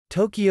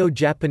Tokyo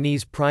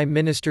Japanese Prime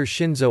Minister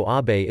Shinzo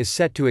Abe is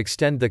set to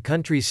extend the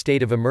country's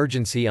state of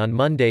emergency on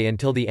Monday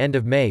until the end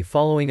of May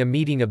following a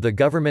meeting of the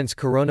government's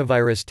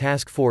coronavirus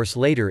task force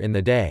later in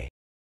the day.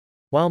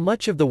 While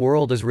much of the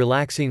world is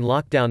relaxing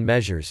lockdown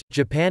measures,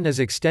 Japan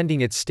is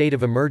extending its state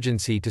of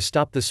emergency to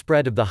stop the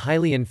spread of the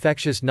highly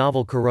infectious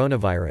novel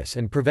coronavirus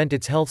and prevent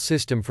its health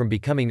system from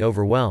becoming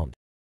overwhelmed.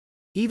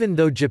 Even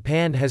though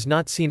Japan has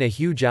not seen a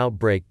huge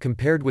outbreak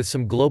compared with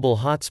some global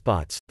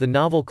hotspots, the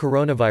novel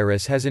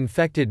coronavirus has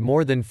infected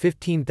more than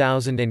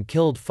 15,000 and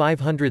killed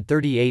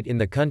 538 in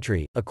the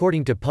country,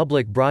 according to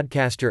public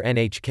broadcaster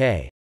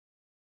NHK.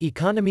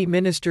 Economy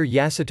Minister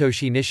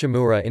Yasutoshi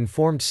Nishimura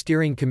informed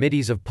steering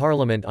committees of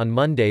parliament on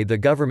Monday the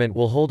government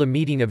will hold a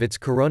meeting of its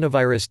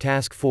coronavirus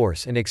task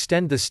force and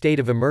extend the state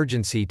of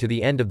emergency to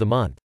the end of the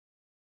month.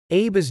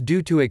 Abe is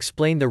due to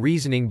explain the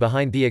reasoning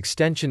behind the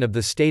extension of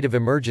the state of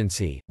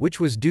emergency, which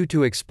was due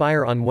to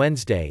expire on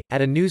Wednesday, at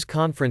a news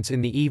conference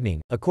in the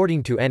evening,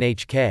 according to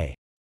NHK.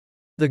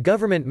 The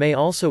government may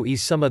also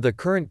ease some of the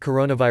current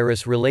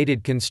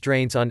coronavirus-related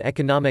constraints on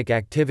economic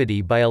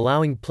activity by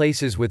allowing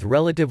places with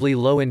relatively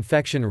low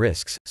infection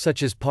risks,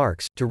 such as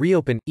parks, to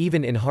reopen,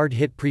 even in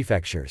hard-hit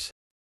prefectures.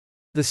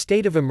 The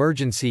state of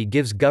emergency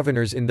gives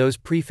governors in those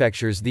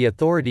prefectures the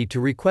authority to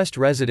request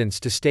residents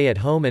to stay at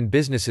home and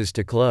businesses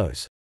to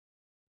close.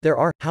 There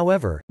are,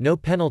 however, no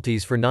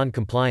penalties for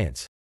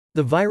non-compliance.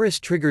 The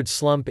virus-triggered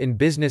slump in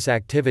business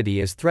activity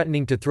is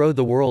threatening to throw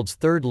the world's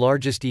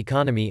third-largest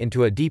economy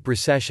into a deep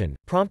recession,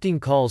 prompting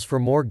calls for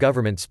more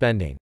government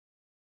spending.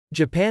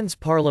 Japan's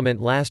parliament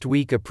last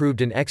week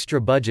approved an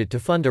extra budget to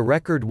fund a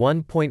record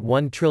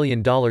 $1.1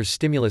 trillion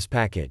stimulus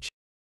package.